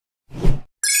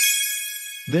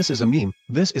This is a meme,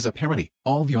 this is a parody,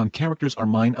 all the on-characters are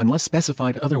mine unless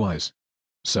specified otherwise.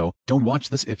 So, don't watch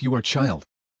this if you are a child.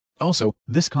 Also,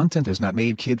 this content is not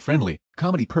made kid-friendly,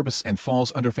 comedy purpose and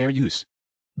falls under fair use.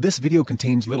 This video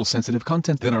contains little sensitive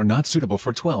content that are not suitable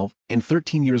for 12 and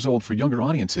 13 years old for younger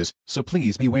audiences, so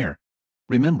please beware.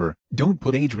 Remember, don't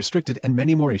put age restricted and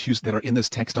many more issues that are in this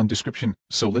text on description,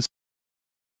 so listen.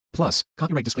 Plus,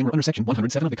 copyright disclaimer under Section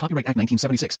 107 of the Copyright Act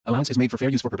 1976, allowance is made for fair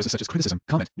use for purposes such as criticism,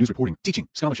 comment, news reporting, teaching,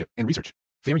 scholarship, and research.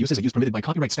 Fair use is a use permitted by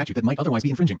copyright statute that might otherwise be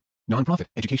infringing. Non-profit,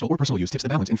 educational or personal use tips the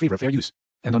balance in favor of fair use.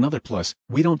 And another plus,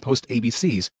 we don't post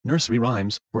ABCs, nursery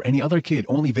rhymes, or any other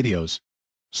kid-only videos.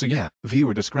 So yeah,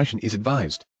 viewer discretion is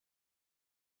advised.